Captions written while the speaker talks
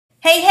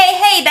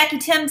Hey, Becky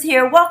Timms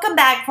here. Welcome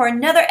back for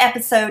another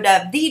episode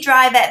of the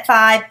Drive at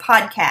 5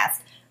 podcast.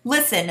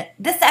 Listen,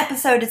 this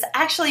episode is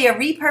actually a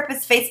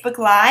repurposed Facebook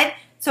Live,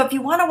 so if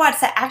you want to watch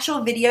the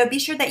actual video, be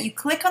sure that you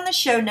click on the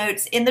show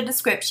notes in the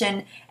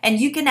description and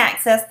you can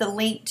access the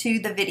link to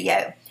the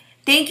video.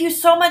 Thank you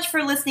so much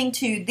for listening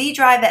to The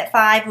Drive at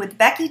 5 with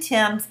Becky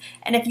Timms,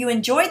 and if you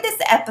enjoyed this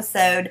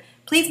episode,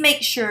 please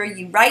make sure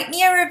you write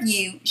me a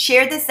review,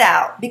 share this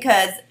out,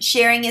 because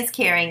sharing is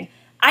caring.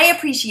 I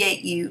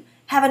appreciate you.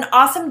 Have an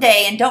awesome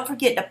day, and don't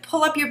forget to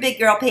pull up your big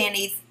girl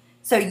panties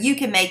so you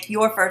can make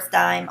your first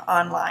dime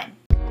online.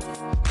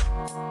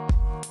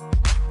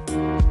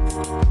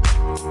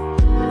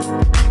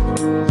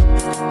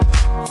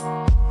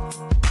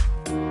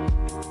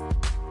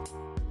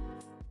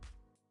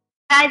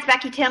 Guys,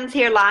 Becky Timms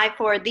here live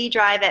for The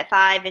Drive at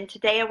 5, and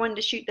today I wanted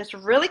to shoot this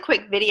really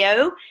quick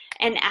video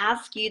and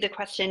ask you the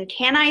question,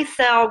 can I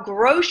sell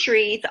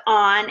groceries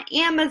on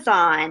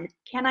Amazon?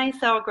 Can I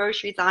sell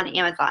groceries on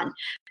Amazon?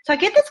 So I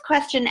get this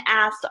question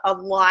asked a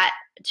lot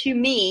to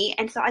me,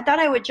 and so I thought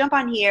I would jump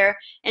on here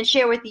and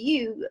share with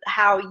you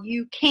how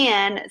you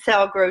can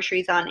sell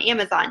groceries on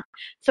Amazon.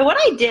 So what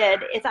I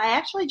did is I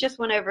actually just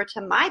went over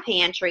to my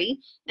pantry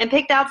and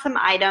picked out some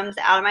items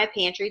out of my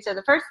pantry. So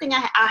the first thing,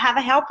 I have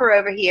a helper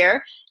over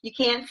here. You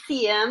can't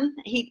see him.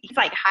 He's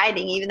like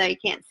hiding even though you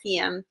can't see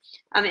him.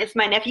 It's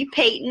my nephew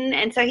Peyton,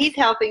 and so he's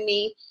helping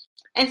me.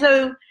 And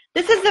so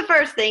this is the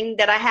first thing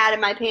that I had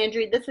in my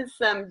pantry. This is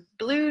some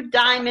Blue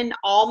Diamond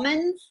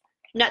almonds,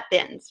 nut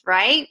thins,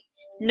 right?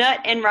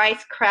 Nut and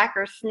rice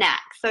cracker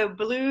snack. So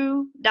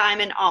Blue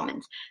Diamond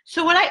almonds.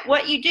 So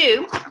what you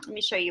do, let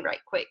me show you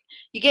right quick.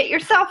 You get your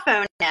cell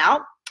phone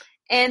out,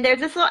 and there's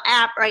this little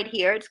app right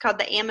here. It's called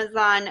the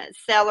Amazon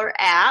Seller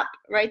app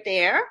right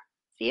there.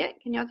 See it?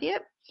 Can y'all see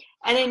it?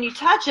 And then you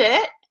touch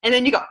it, and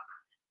then you go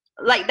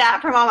like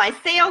that from all my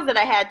sales that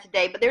I had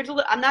today. But there's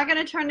I'm not going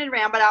to turn it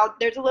around, but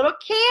there's a little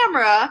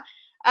camera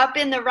up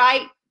in the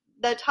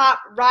top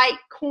right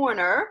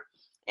corner.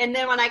 And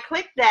then when I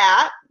click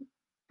that,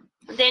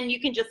 then you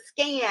can just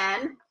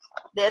scan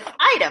this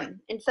item.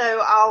 And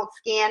so I'll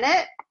scan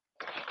it.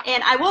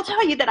 And I will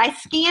tell you that I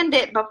scanned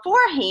it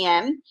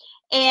beforehand.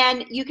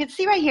 And you can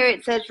see right here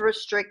it says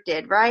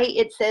restricted, right?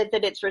 It says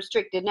that it's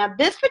restricted. Now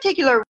this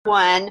particular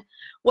one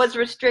was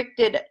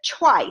restricted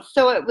twice.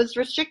 So it was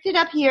restricted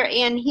up here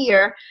and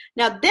here.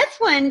 Now this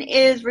one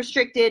is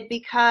restricted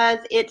because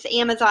it's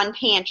Amazon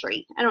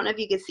Pantry. I don't know if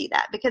you can see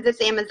that. Because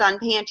it's Amazon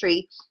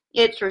Pantry,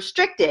 it's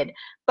restricted.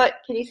 But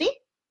can you see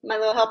my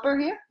little helper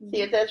here?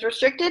 See, it says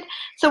restricted.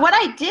 So what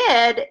I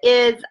did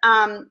is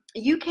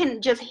you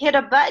can just hit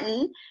a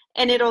button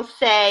and it'll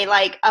say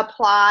like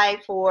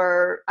apply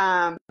for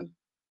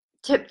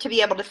to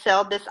be able to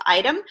sell this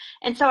item.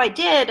 And so I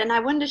did, and I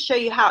wanted to show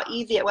you how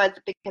easy it was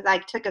because I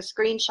took a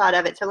screenshot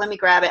of it. So let me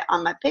grab it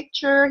on my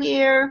picture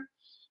here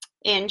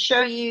and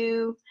show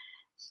you.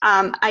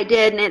 I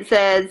did, and it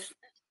says,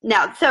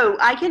 now, so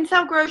I can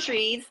sell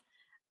groceries,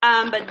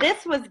 but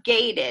this was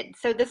gated.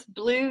 So this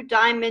Blue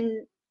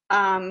Diamond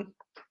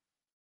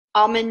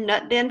almond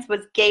nut thins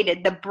was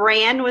gated. The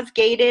brand was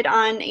gated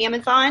on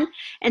Amazon.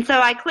 And so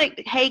I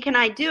clicked, hey, can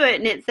I do it?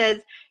 And it says,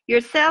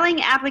 your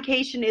selling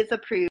application is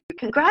approved.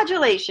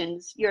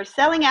 Congratulations, your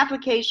selling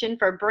application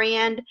for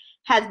brand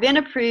has been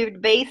approved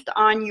based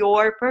on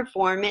your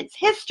performance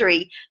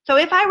history. So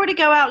if I were to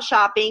go out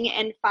shopping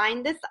and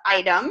find this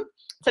item,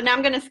 so now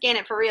I'm going to scan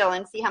it for real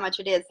and see how much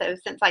it is, so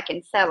since I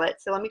can sell it.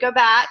 So let me go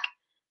back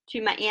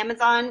to my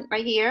Amazon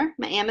right here,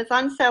 my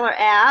Amazon Seller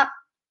app.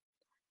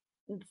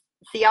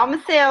 See all my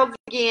sales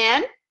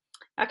again,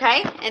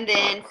 okay, and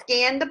then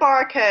scan the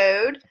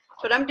barcode.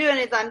 So what I'm doing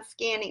is I'm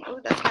scanning, oh,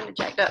 that's kind of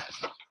jacked up.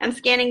 I'm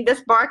scanning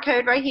this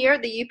barcode right here,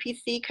 the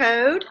UPC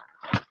code,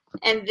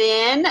 and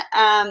then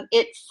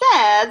it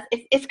says,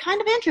 it's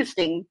kind of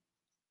interesting.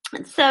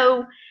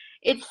 So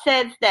it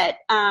says that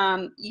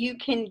you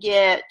can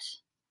get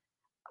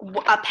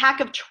a pack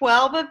of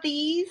 12 of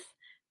these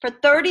for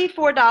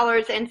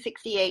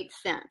 $34.68,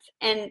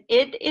 and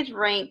it is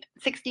ranked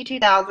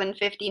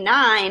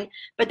 62,059,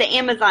 but the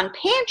Amazon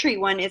Pantry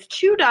one is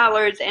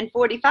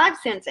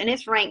 $2.45, and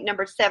it's ranked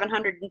number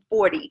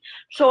 740.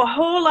 So a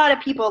whole lot of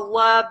people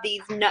love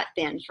these nut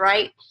thins,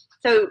 right?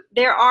 So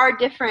there are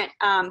different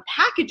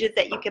packages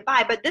that you could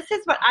buy, but this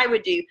is what I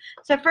would do.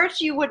 So first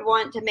you would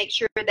want to make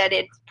sure that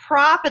it's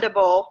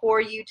profitable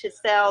for you to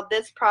sell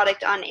this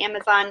product on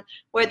Amazon,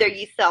 whether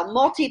you sell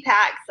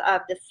multi-packs of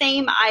the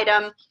same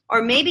item,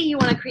 or maybe you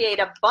want to create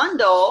a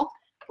bundle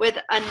with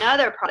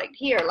another product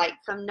here, like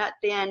some nut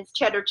thins,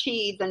 cheddar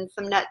cheese, and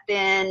some nut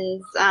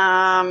thins,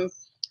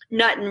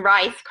 nut and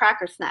rice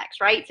cracker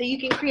snacks, right? So you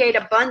can create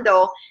a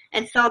bundle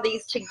and sell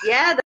these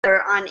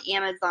together on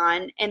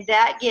Amazon, and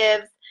that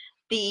gives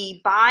the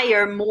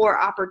buyer more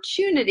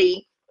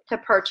opportunity to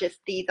purchase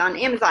these on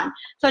Amazon.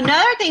 So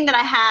another thing that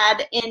I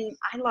had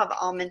I love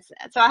almonds.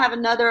 So I have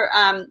another,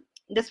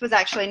 this was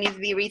actually needs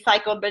to be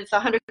recycled, but it's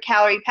 100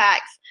 calorie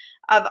packs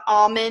of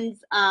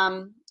almonds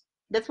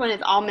This one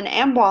is almond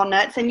and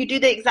walnuts, and you do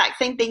the exact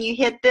same thing. You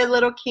hit the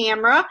little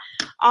camera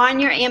on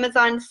your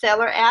Amazon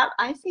seller app.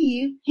 I see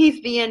you. He's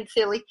being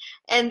silly.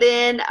 And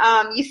then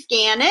you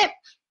scan it,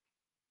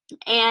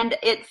 and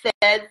it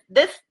says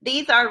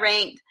these are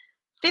ranked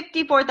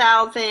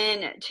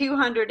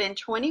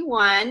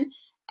 54,221,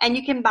 and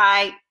you can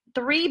buy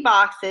 7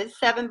 boxes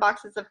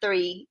of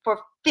 3 for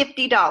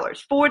 $50,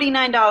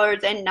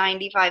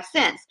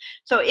 $49.95.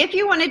 So if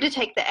you wanted to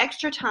take the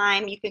extra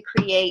time, you could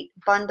create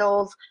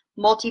bundles,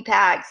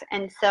 multi-packs,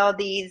 and sell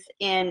these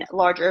in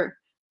larger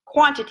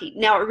quantity.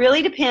 Now it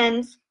really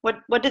depends.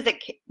 What does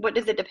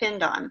it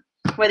depend on?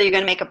 Whether you're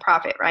going to make a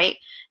profit, right?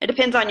 It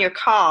depends on your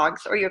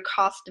COGS, or your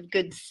cost of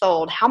goods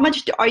sold. How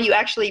much are you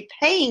actually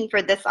paying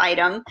for this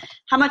item?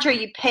 How much are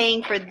you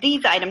paying for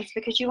these items?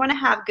 Because you want to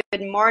have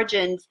good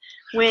margins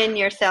when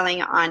you're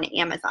selling on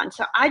Amazon.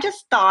 So I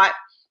just thought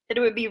that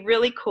it would be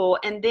really cool.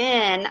 And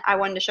then I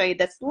wanted to show you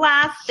this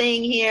last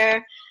thing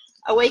here,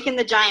 Awaken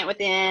the Giant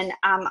Within.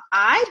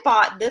 I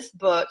bought this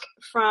book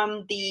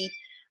from the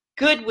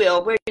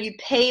Goodwill, where you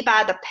pay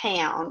by the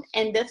pound,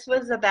 and this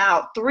was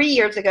about 3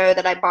 years ago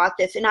that I bought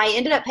this, and I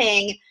ended up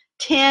paying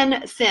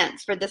 10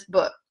 cents for this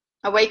book,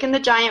 Awaken the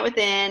Giant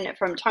Within,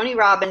 from Tony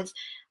Robbins.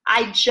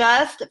 I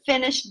just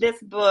finished this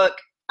book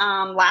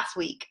last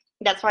week.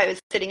 That's why it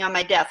was sitting on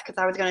my desk,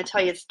 because I was going to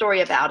tell you a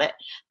story about it.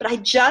 But I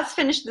just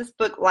finished this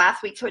book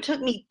last week, so it took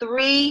me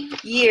 3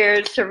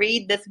 years to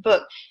read this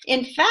book.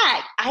 In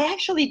fact, I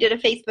actually did a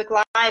Facebook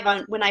Live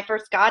on when I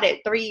first got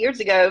it 3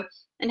 years ago,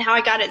 and how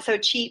I got it so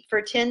cheap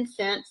for 10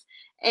 cents.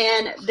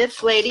 And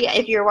this lady,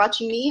 if you're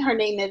watching me, her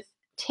name is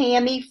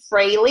Tammy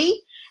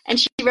Fraley, and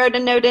she wrote a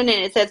note in it,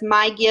 and it says,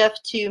 "My gift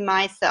to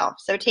myself."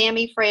 So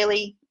Tammy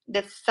Fraley,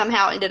 this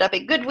somehow ended up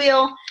at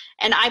Goodwill,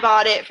 and I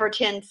bought it for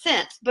 10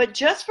 cents. But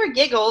just for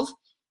giggles,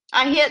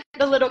 I hit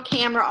the little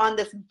camera on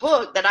this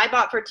book that I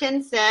bought for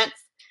 10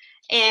 cents,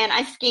 and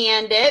I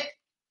scanned it.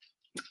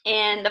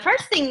 And the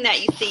first thing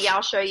that you see,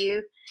 I'll show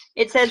you,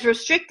 it says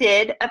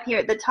restricted up here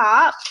at the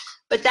top.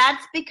 But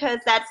that's because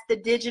that's the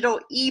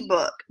digital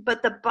ebook.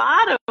 But the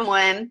bottom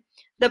one,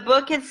 the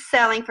book is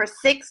selling for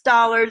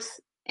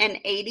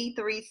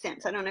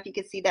 $6.83. I don't know if you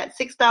can see that,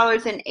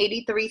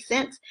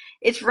 $6.83.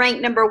 It's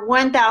ranked number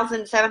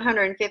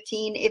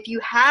 1,715. If you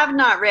have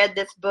not read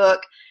this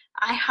book,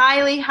 I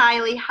highly,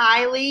 highly,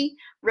 highly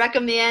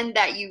recommend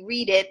that you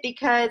read it,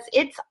 because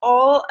it's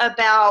all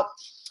about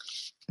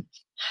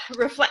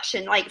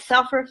reflection, like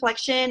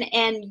self-reflection,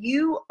 and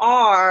you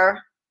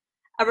are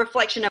a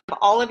reflection of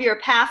all of your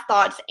past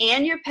thoughts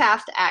and your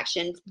past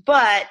actions,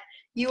 but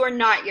you are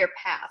not your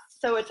past.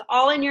 So it's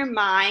all in your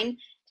mind,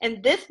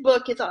 and this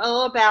book is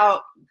all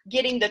about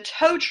getting the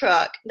tow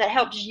truck that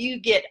helps you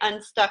get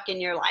unstuck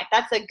in your life.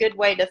 That's a good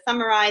way to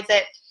summarize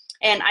it,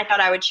 and I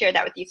thought I would share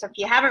that with you. So if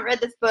you haven't read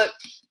this book,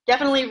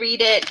 definitely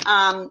read it.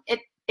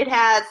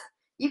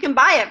 You can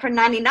buy it for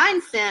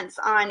 99 cents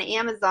on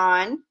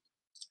Amazon.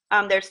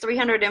 There's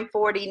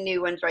 340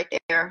 new ones right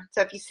there. So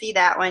if you see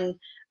that one,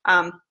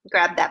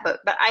 grab that book.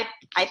 But I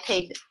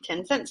paid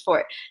 10 cents for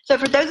it. So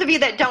for those of you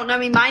that don't know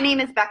me, my name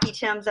is Becky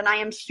Timms, and I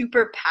am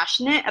super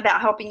passionate about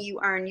helping you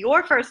earn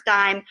your first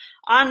dime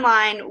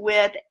online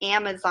with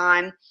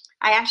Amazon.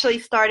 I actually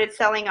started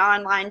selling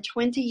online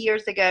 20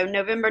 years ago,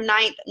 November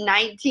 9th,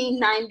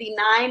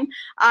 1999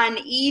 on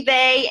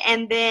eBay,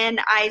 and then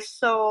I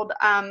sold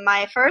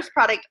my first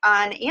product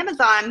on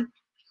Amazon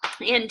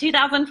in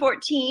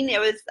 2014. It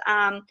was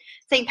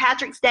St.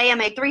 Patrick's Day. I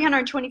made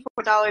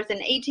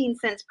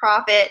 $324.18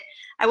 profit.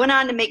 I went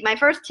on to make my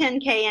first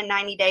 10K in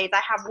 90 days.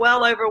 I have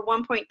well over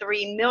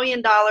 $1.3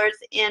 million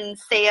in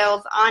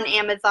sales on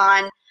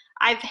Amazon.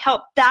 I've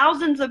helped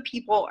thousands of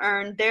people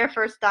earn their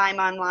first dime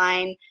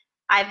online.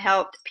 I've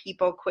helped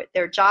people quit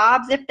their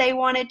jobs if they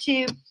wanted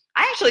to.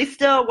 I actually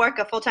still work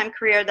a full-time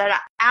career that I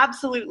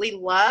absolutely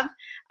love.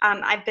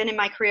 I've been in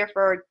my career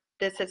for,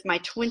 this is my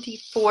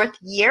 24th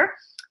year.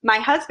 My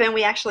husband,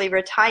 we actually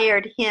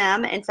retired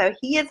him, and so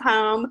he is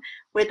home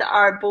with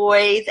our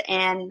boys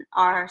and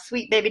our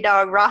sweet baby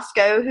dog,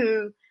 Roscoe,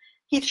 who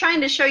he's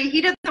trying to show you.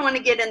 He doesn't want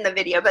to get in the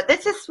video, but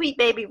this is sweet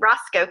baby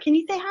Roscoe. Can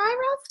you say hi,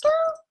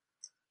 Roscoe?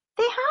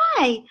 Say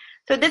hi.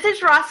 So this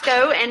is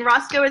Roscoe, and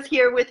Roscoe is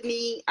here with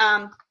me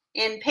and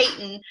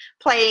Peyton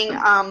playing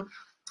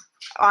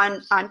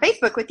on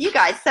Facebook with you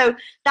guys. So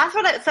that's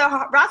what. So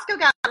Roscoe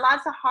got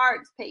lots of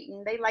hearts.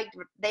 Peyton, they like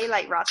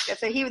Roscoe.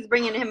 So he was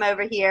bringing him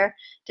over here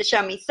to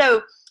show me.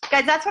 So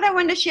guys, that's what I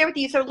wanted to share with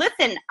you. So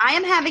listen, I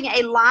am having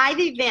a live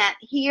event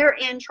here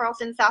in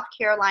Charleston, South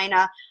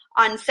Carolina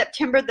on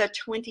September the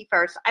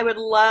 21st. I would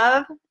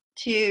love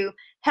to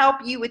help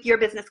you with your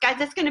business,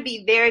 guys. It's going to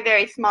be very,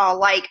 very small,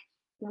 like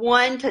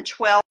 1 to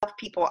 12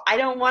 people. I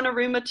don't want a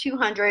room of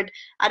 200.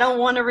 I don't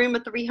want a room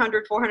of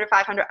 300, 400,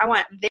 500. I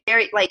want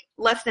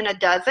less than a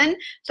dozen,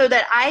 so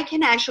that I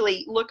can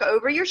actually look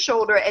over your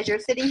shoulder as you're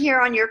sitting here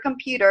on your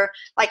computer,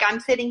 like I'm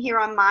sitting here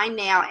on mine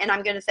now, and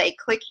I'm going to say,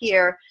 click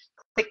here,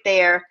 click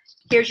there,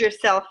 here's your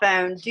cell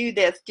phone, do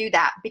this, do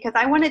that, because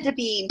I want it to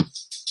be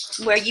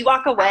where you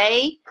walk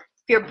away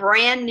you're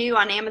brand new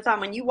on Amazon,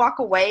 when you walk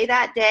away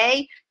that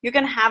day, you're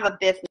going to have a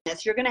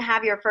business. You're going to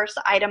have your first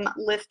item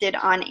listed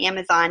on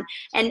Amazon.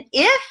 And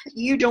if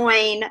you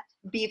join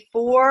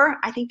before,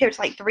 I think there's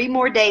like 3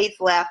 more days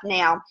left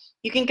now,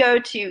 you can go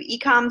to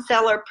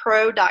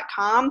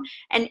ecomsellerpro.com.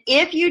 And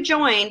if you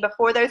join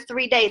before those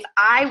 3 days,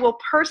 I will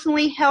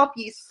personally help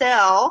you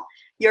sell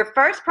your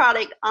first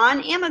product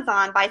on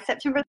Amazon by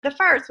September the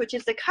 1st, which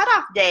is the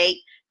cutoff date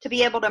to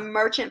be able to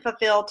merchant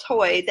fulfill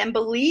toys. And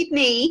believe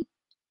me,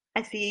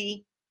 I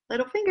see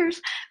little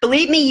fingers.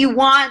 Believe me, you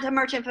want to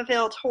merchant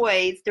fulfill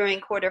toys during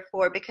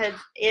Q4 because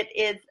it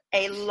is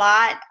a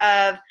lot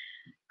of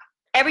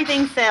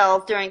everything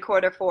sells during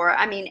Q4.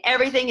 I mean,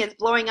 everything is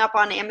blowing up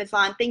on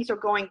Amazon. Things are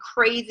going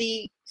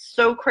crazy,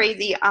 so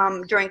crazy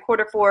during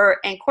Q4.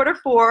 And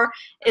Q4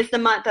 is the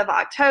month of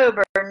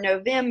October,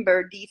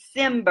 November,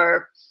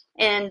 December.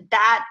 And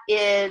that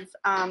is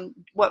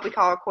what we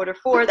call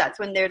Q4. That's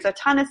when there's a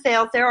ton of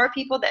sales. There are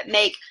people that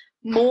make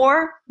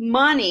more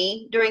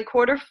money during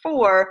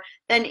Q4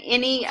 than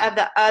any of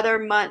the other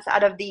months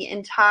out of the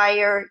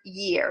entire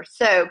year.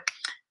 So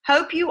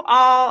hope you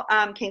all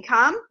can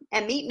come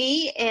and meet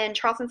me in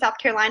Charleston, South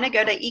Carolina.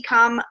 Go to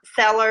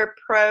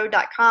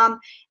ecomsellerpro.com.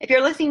 If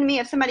you're listening to me,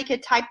 if somebody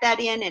could type that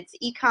in, it's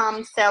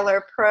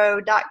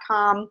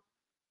ecomsellerpro.com.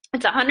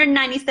 It's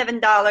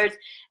 $197,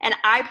 and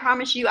I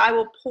promise you I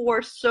will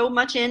pour so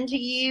much into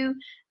you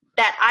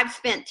that I've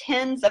spent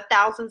tens of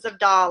thousands of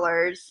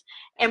dollars.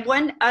 And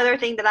one other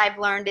thing that I've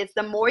learned is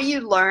the more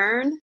you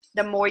learn,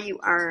 the more you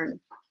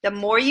earn. The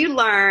more you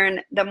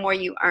learn, the more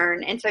you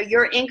earn. And so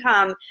your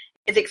income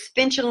is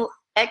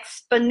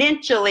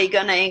exponentially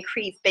going to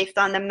increase based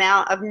on the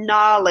amount of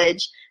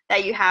knowledge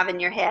that you have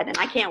in your head. And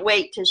I can't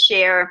wait to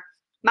share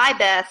my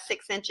best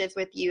 6 inches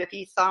with you. If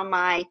you saw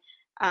my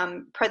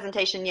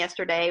presentation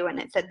yesterday when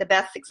it said the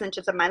best 6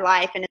 inches of my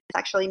life, and it's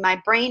actually my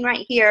brain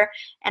right here,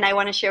 and I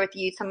want to share with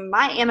you some of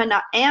my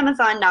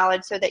Amazon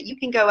knowledge so that you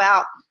can go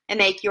out and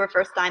make your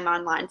first dime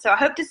online. So I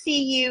hope to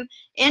see you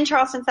in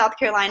Charleston, South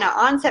Carolina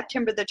on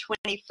September the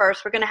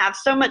 21st. We're going to have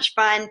so much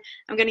fun.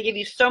 I'm going to give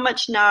you so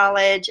much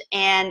knowledge,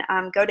 and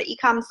go to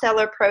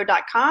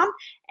ecomsellerpro.com,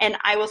 and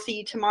I will see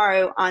you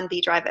tomorrow on The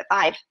Drive at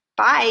 5.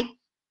 Bye. You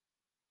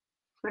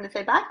want to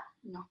say bye?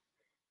 No.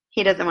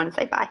 He doesn't want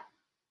to say bye.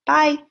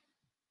 Bye.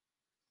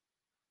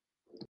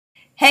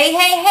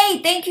 Hey,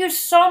 thank you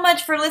so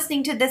much for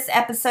listening to this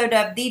episode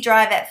of The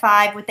Drive at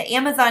 5 with the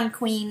Amazon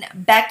Queen,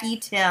 Becky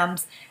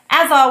Timms.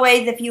 As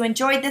always, if you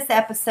enjoyed this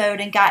episode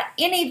and got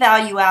any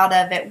value out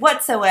of it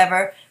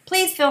whatsoever,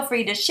 please feel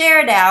free to share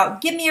it out,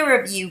 give me a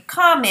review,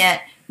 comment,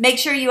 make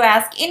sure you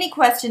ask any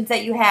questions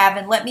that you have,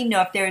 and let me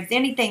know if there is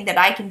anything that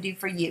I can do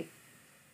for you.